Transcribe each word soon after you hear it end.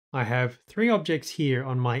I have 3 objects here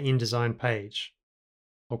on my InDesign page.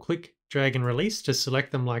 I'll click drag and release to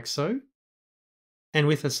select them like so. And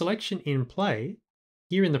with a selection in play,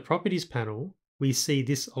 here in the properties panel, we see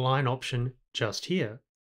this align option just here.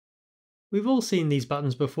 We've all seen these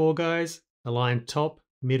buttons before, guys. Align top,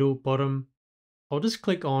 middle, bottom. I'll just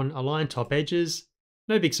click on align top edges.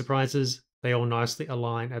 No big surprises. They all nicely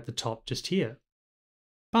align at the top just here.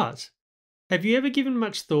 But have you ever given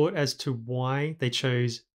much thought as to why they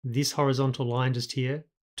chose this horizontal line just here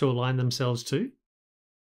to align themselves to?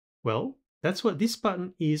 Well, that's what this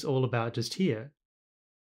button is all about just here.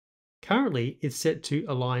 Currently, it's set to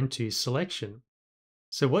align to selection.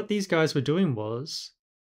 So what these guys were doing was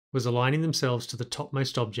aligning themselves to the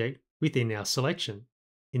topmost object within our selection,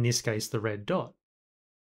 in this case, the red dot.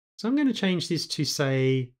 So I'm going to change this to,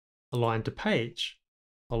 say, align to page.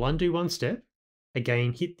 I'll undo one step,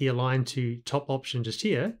 again hit the align to top option just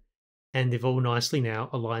here, and they've all nicely now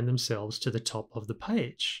aligned themselves to the top of the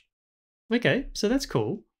page. Okay, so that's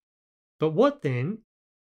cool. But what then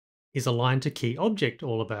is align to key object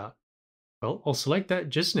all about? Well, I'll select that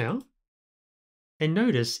just now. And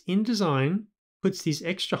notice InDesign puts this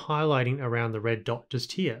extra highlighting around the red dot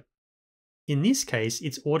just here. In this case,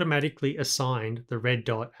 it's automatically assigned the red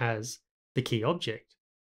dot as the key object.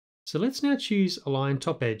 So let's now choose align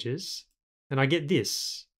top edges, and I get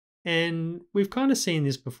this. And we've kind of seen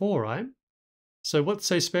this before, right? So what's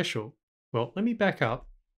so special? Well, let me back up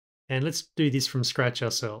and let's do this from scratch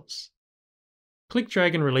ourselves. Click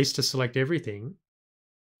drag and release to select everything.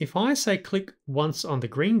 If I say click once on the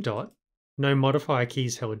green dot, no modifier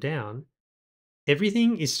keys held down,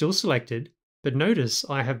 everything is still selected, but notice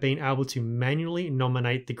I have been able to manually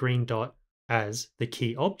nominate the green dot as the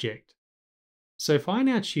key object. So if I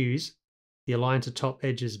now choose the align to top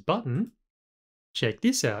edges button, check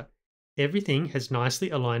this out. Everything has nicely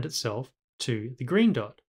aligned itself to the green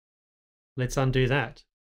dot. Let's undo that.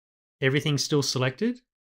 Everything's still selected.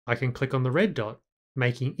 I can click on the red dot,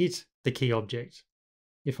 making it the key object.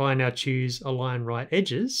 If I now choose align right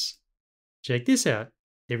edges, check this out.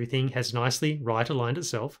 Everything has nicely right aligned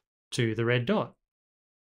itself to the red dot.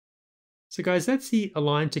 So guys, that's the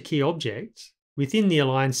align to key object within the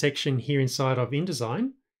align section here inside of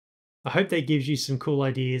InDesign. I hope that gives you some cool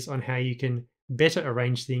ideas on how you can better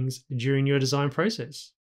arrange things during your design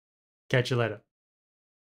process. Catch you later.